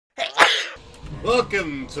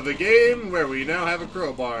Welcome to the game where we now have a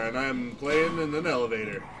crowbar and I'm playing in an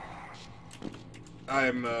elevator. I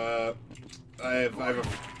have a...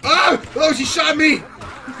 Ah! Oh, she shot me!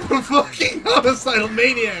 Fucking homicidal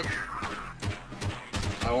maniac!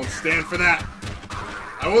 I won't stand for that.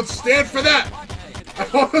 I won't stand for that! I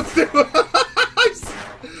won't stand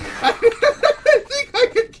I think I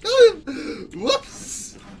could kill him!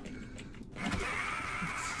 Whoops!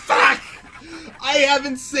 Fuck! I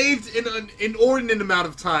haven't saved in an inordinate amount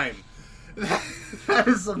of time. That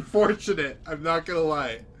is unfortunate. I'm not gonna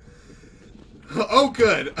lie. Oh,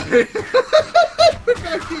 good. We're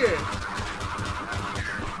back here.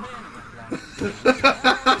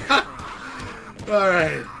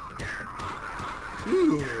 Alright.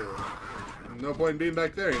 No point in being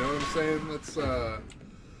back there, you know what I'm saying?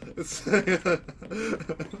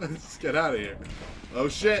 Let's get out of here. Oh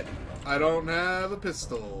shit. I don't have a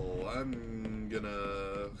pistol. I'm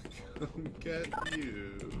gonna get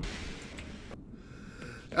you.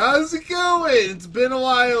 How's it going? It's been a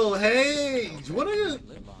while. Hey,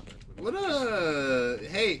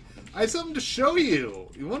 hey, I have something to show you.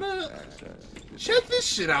 You wanna check this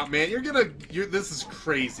shit out, man? This is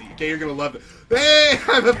crazy. Okay, you're gonna love it. Hey,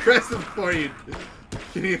 I have a present for you.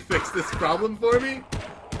 Can you fix this problem for me?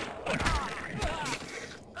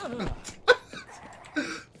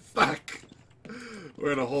 Fuck.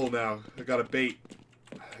 We're in a hole now. I gotta bait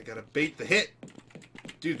the hit.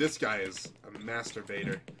 Dude, this guy is a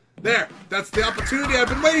masturbator. There! That's the opportunity I've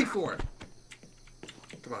been waiting for!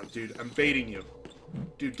 Come on, dude. I'm baiting you.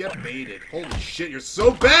 Dude, get baited. Holy shit, you're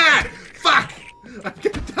so bad! Fuck! I'm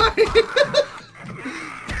gonna die!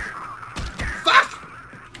 Fuck!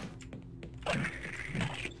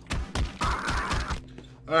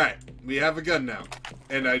 Alright, we have a gun now.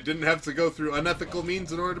 And I didn't have to go through unethical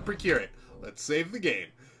means in order to procure it. Let's save the game.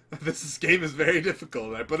 This game is very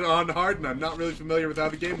difficult. I put it on hard, and I'm not really familiar with how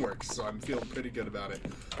the game works, so I'm feeling pretty good about it.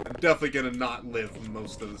 I'm definitely gonna not live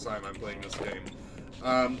most of the time I'm playing this game.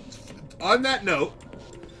 On that note,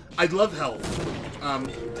 I love health.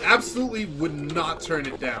 Absolutely would not turn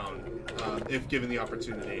it down if given the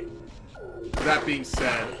opportunity. That being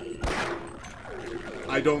said,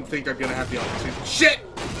 I don't think I'm gonna have the opportunity. Shit!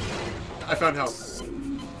 I found health.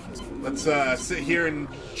 Let's sit here and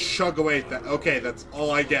chug away at that. Okay, that's all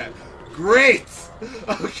I get. Great!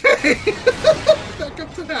 Okay! Back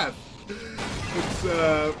up to that. It's,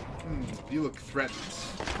 you look threatened.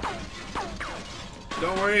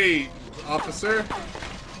 Don't worry, officer.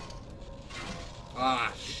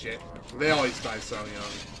 Ah, shit. They always die so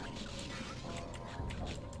young.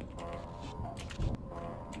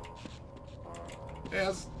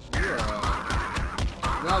 Hey, you're,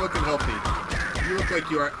 not looking healthy. You look like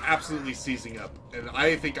you are absolutely seizing up, and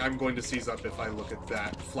I think I'm going to seize up if I look at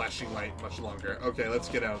that flashing light much longer. Okay, let's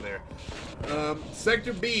get out of there.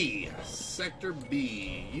 Sector B. Sector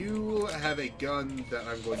B. You have a gun that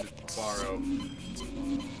I'm going to borrow.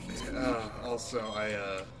 Also,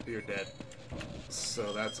 you're dead.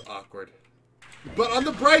 So that's awkward. But on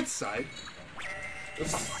the bright side,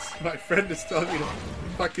 my friend is telling me to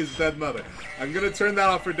fuck his dead mother. I'm gonna turn that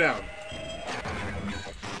off or down.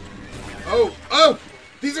 Oh! Oh!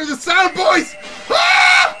 These are the sound boys!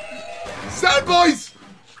 Ah! Sound boys!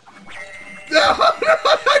 No!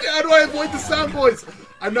 How do I avoid the sound boys?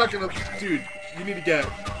 I'm not gonna... Dude, you need to get...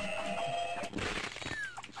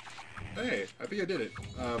 Hey, I think I did it.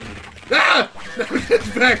 Ah! Now it's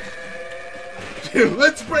back! Dude,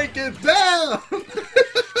 let's break it down!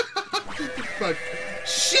 Fuck.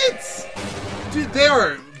 Shit! Dude,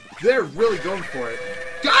 they're really going for it.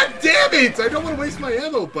 God damn it! I don't want to waste my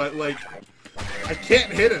ammo, but, like, I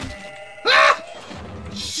can't hit him. Ah!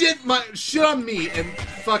 Shit on me, and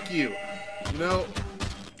fuck you. You know,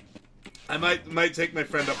 I might take my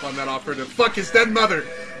friend up on that offer to fuck his dead mother.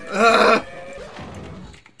 Come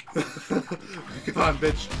on,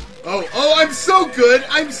 bitch. Oh, I'm so good!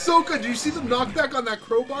 I'm so good! Did you see the knockback on that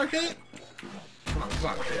crowbar hit? Come on,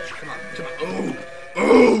 bitch. Come on.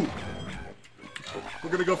 Oh!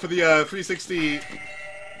 We're gonna go for the 360...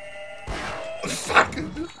 Fuck!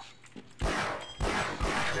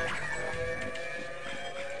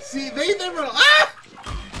 See, they never... Ah!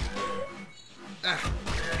 Ah.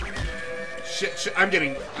 Shit. I'm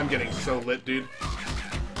getting so lit, dude.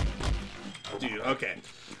 Dude, okay.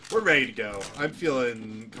 We're ready to go. I'm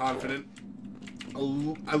feeling confident. A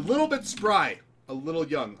little bit spry. A little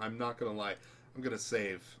young, I'm not gonna lie. I'm gonna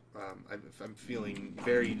save. I'm feeling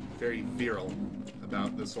very, very virile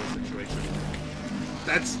about this whole situation.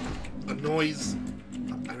 That's a noise.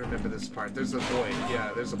 I remember this part. There's a boy.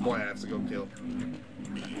 Yeah, there's a boy I have to go kill.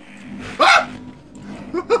 Ah!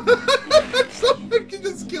 I'm Someone can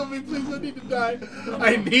just kill me, please. I need to die.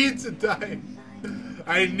 I need to die.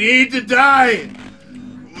 I need to die.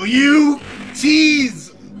 Will you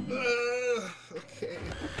tease? Okay.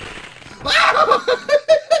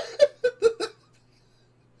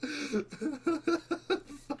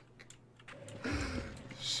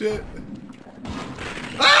 Shit.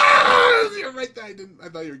 You're right there. I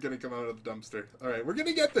thought you were gonna come out of the dumpster. Alright, we're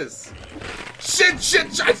gonna get this.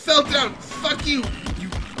 Shit! I fell down! Fuck you! You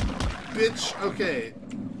bitch. Okay.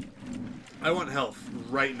 I want health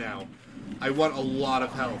right now. I want a lot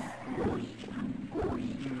of health. I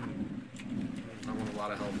want a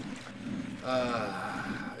lot of health.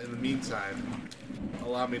 In the meantime,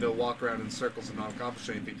 allow me to walk around in circles and not accomplish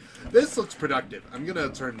anything. This looks productive. I'm gonna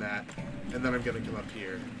turn that, and then I'm gonna come up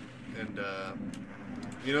here, and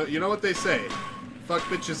you know what they say? Fuck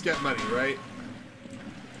bitches, get money, right?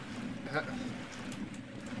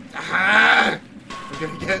 I'm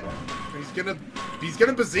gonna get. He's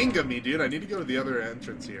gonna bazinga me, dude. I need to go to the other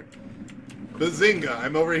entrance here. Bazinga!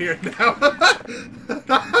 I'm over here now.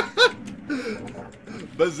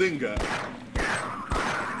 Bazinga!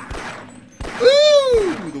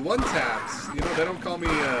 Ooh, the one taps. You know, they don't call me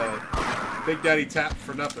Big Daddy Tap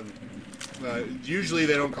for nothing. Usually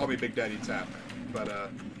they don't call me Big Daddy Tap, but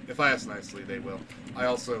if I ask nicely, they will. I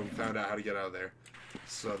also found out how to get out of there,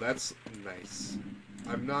 so that's nice.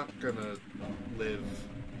 I'm not gonna live.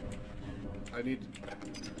 I need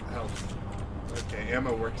health. Okay,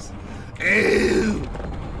 ammo works. Ew!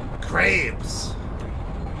 Crabs!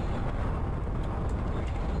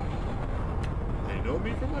 They know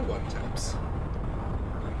me from my one taps.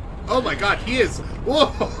 Oh my god, he is!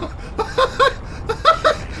 Whoa!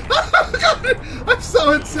 Oh god, I'm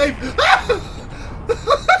so unsafe!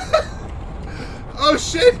 Oh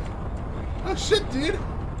shit! Oh shit, dude!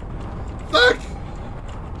 Fuck!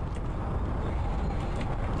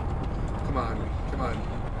 Come on, come on.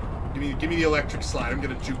 Give me the electric slide. I'm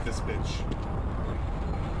gonna juke this bitch.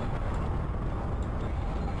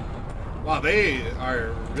 Wow, they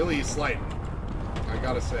are really sliding. I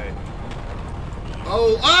gotta say.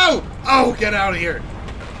 Oh! Get out of here!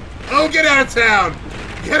 Oh, get out of town!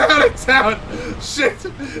 Get out of town! Shit!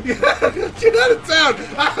 Get out of town!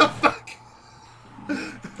 Ah, fuck!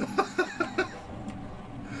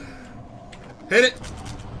 Hit it!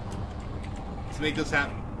 Let's make this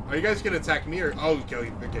happen. Are you guys gonna attack me or? Oh,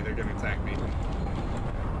 okay, they're gonna attack me.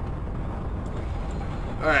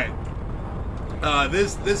 All right.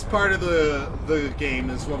 This part of the game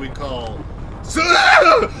is what we call.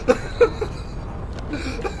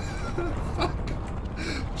 Fuck!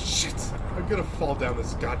 Shit! I'm gonna fall down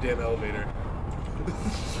this goddamn elevator.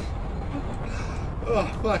 Oh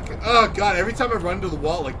fuck! Oh god! Every time I run to the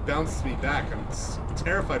wall, it like bounces me back. I'm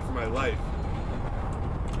terrified for my life.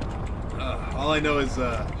 All I know is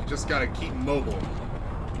you just gotta keep mobile.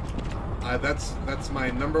 That's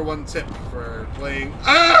my #1 tip for playing.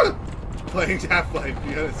 Playing Half-Life.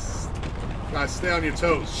 You gotta stay on your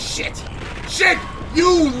toes. Shit! Shit!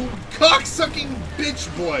 You cocksucking bitch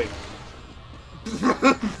boy!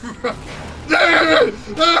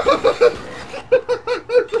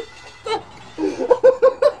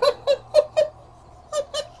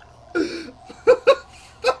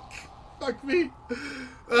 Fuck me!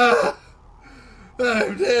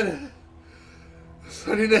 I'm dead.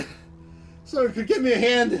 Someone could give me a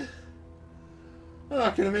hand. I'm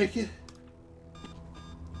not gonna make it.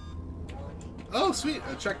 Oh, sweet,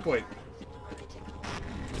 a checkpoint.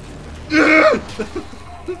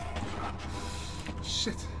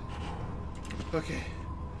 Shit. Okay.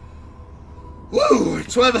 Woo!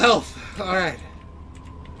 12 health. All right.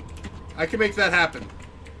 I can make that happen.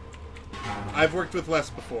 I've worked with less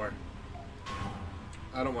before.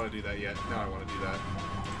 I don't want to do that yet. Now I want to do that.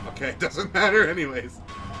 Okay, it doesn't matter anyways.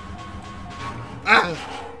 Ah!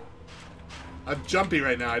 I'm jumpy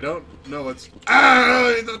right now. I don't know what's... Ah!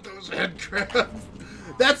 I thought that was Headcrabs.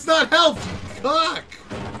 That's not health! Fuck!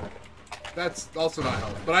 That's also not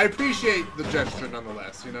health. But I appreciate the gesture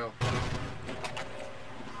nonetheless, you know?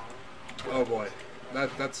 Oh boy.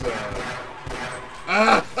 That's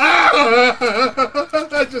Ah! Ah!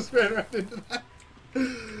 I just ran right into that.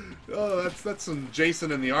 Oh, that's some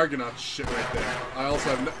Jason and the Argonauts shit right there. I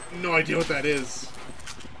also have no idea what that is.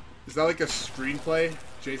 Is that like a screenplay?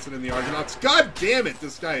 Jason and the Argonauts? God damn it!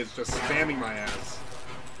 This guy is just spamming my ass.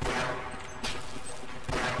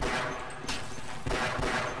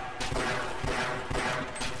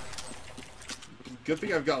 Good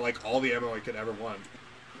thing I've got like all the ammo I could ever want.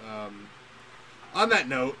 On that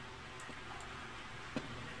note,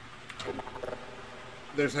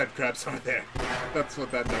 there's Headcrabs over there. That's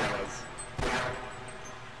what that note was.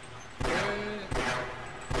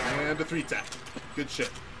 And a 3-tap. Good shit.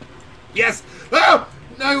 Yes! Oh!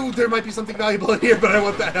 No! There might be something valuable in here, but I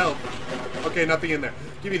want that help. Okay, nothing in there.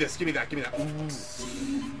 Give me this. Give me that. Give me that. Ooh.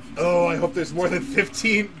 Oh, I hope there's more than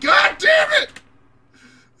 15. God damn it!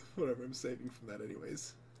 Whatever, I'm saving from that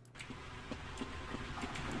anyways.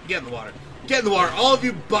 Get in the water. Get in the water. All of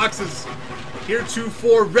you boxes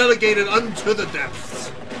heretofore relegated unto the depths.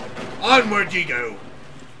 Onward ye go.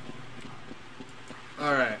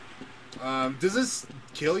 Alright. Does this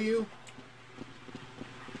kill you?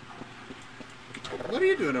 What are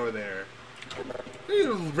you doing over there? Are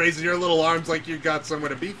you raising your little arms like you got somewhere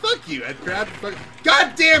to be? Fuck you, Headcrabs. Fuck.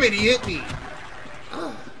 God damn it, he hit me.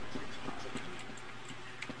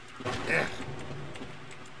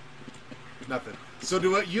 Nothing. So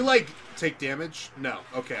do you, like, take damage? No.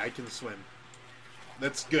 Okay, I can swim.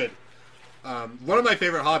 That's good. One of my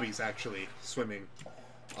favorite hobbies, actually, swimming.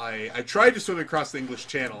 I tried to swim across the English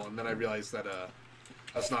Channel, and then I realized that, I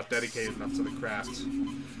was not dedicated enough to the craft.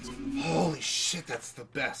 Holy shit, that's the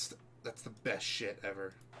best. That's the best shit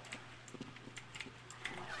ever.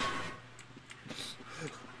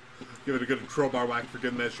 Give it a good crowbar whack for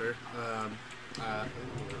good measure.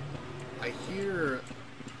 I hear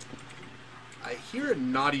a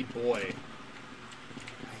naughty boy.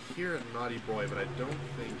 I hear a naughty boy, but I don't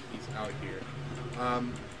think he's out here.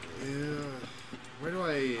 Where do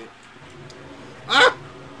I... Ah!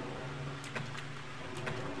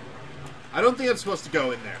 I don't think I'm supposed to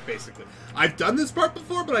go in there, basically. I've done this part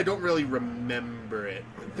before, but I don't really remember it.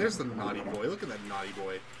 There's the naughty boy. Look at that naughty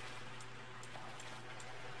boy.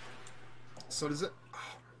 So does it...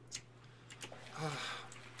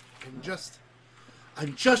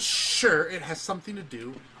 I'm just sure it has something to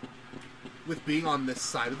do with being on this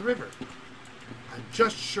side of the river. I'm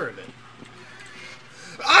just sure of it.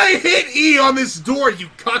 I hit E on this door, you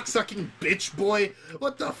cocksucking bitch boy!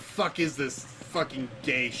 What the fuck is this fucking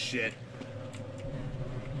gay shit?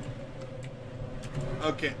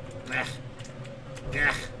 Okay.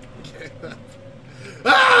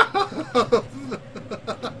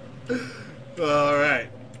 Alright.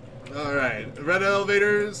 Alright. Red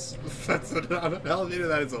elevators. That's not an elevator,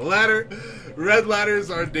 that is a ladder. Red ladders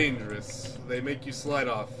are dangerous. They make you slide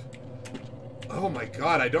off. Oh my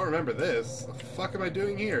god, I don't remember this. The fuck am I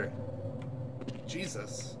doing here?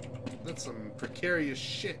 Jesus. That's some precarious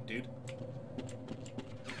shit, dude.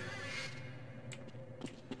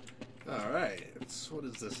 Alright. What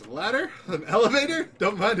is this? A ladder? An elevator?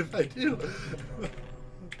 Don't mind if I do.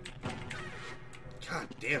 God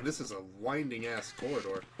damn, this is a winding ass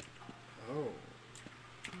corridor. Oh.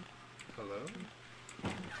 Hello?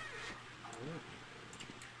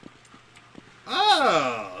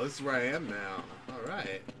 Oh, this is where I am now.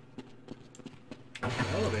 Alright.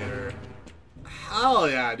 Elevator. Hell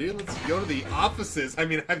yeah, dude. Let's go to the offices. I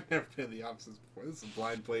mean, I've never been in the offices before. This is a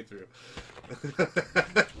blind playthrough.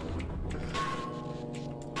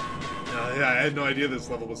 Yeah, I had no idea this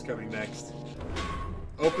level was coming next.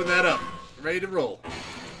 Open that up. Ready to roll.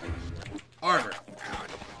 Armor.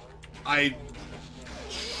 I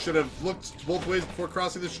should have looked both ways before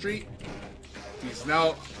crossing the street. Because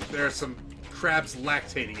now there are some crabs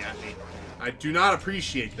lactating at me. I do not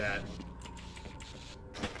appreciate that.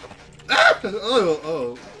 Ah!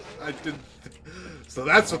 Oh, I did. So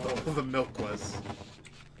that's what the milk was.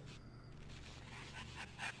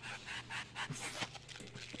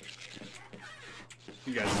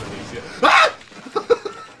 You guys are easy. Ah!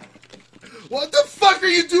 What the fuck are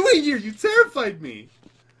you doing here? You terrified me.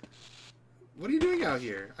 What are you doing out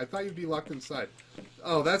here? I thought you'd be locked inside.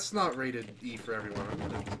 Oh, that's not rated E for everyone. I'm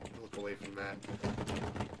gonna look away from that.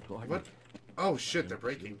 What? Oh shit, they're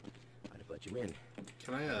breaking. I'd have let you in.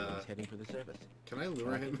 Can I, He's heading for the service. Can I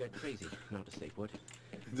lure him? You're crazy. Not to stay put.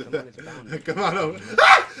 Someone is bound. Come on over.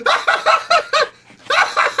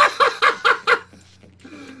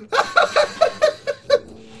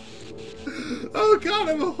 Oh god,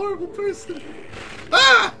 I'm a horrible person.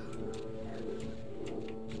 Ah!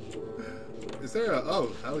 Is there a...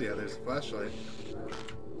 Oh, hell yeah, there's a flashlight.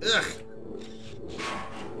 Ugh!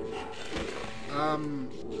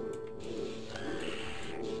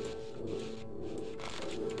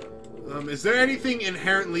 Is there anything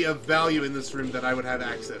inherently of value in this room that I would have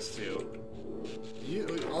access to? You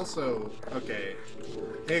also... Okay.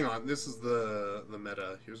 Hang on, this is the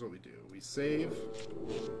meta. Here's what we do. We save.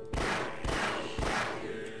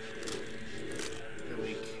 And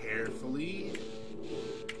we carefully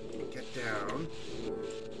get down.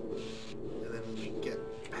 And then we get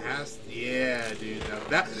past... Yeah, dude. Now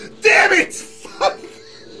that... Damn it! Fuck!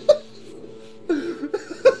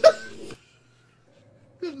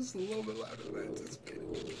 That was a little bit louder than I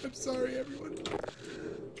anticipated. I'm sorry, everyone.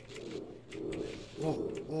 Whoa,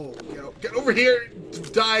 whoa,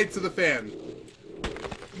 right to the fan.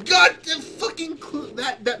 God, the fucking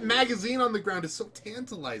that magazine on the ground is so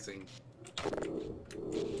tantalizing.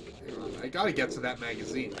 Hang on, I gotta get to that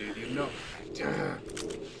magazine, dude. You know. I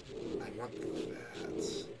want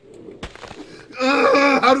that.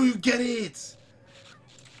 How do you get it?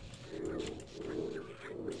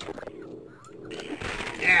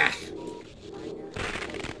 Yeah.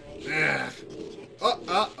 Yeah.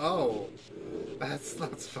 Oh. That's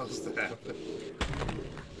not supposed to happen.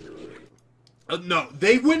 No,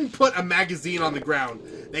 they wouldn't put a magazine on the ground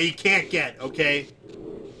that you can't get, okay?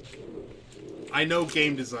 I know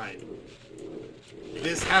game design.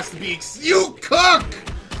 This has to be you cook!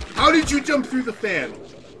 How did you jump through the fan?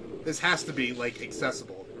 This has to be, like,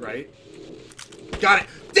 accessible, right? Got it!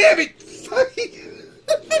 Damn it! This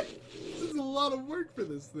is a lot of work for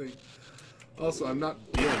this thing. Also, I'm not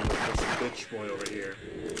dealing with this bitch boy over here.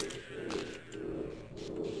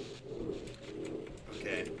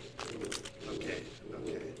 Okay.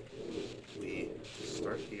 We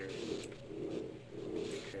start here.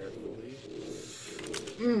 Carefully.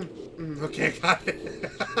 Okay, got it.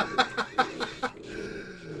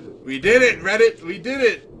 We did it, Reddit! We did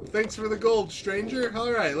it! Thanks for the gold, stranger.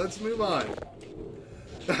 Alright, let's move on.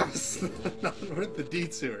 That was not worth the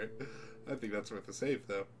detour. I think that's worth the save,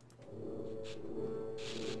 though.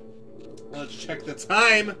 Let's check the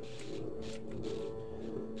time!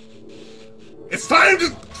 It's time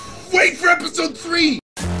to wait for episode 3!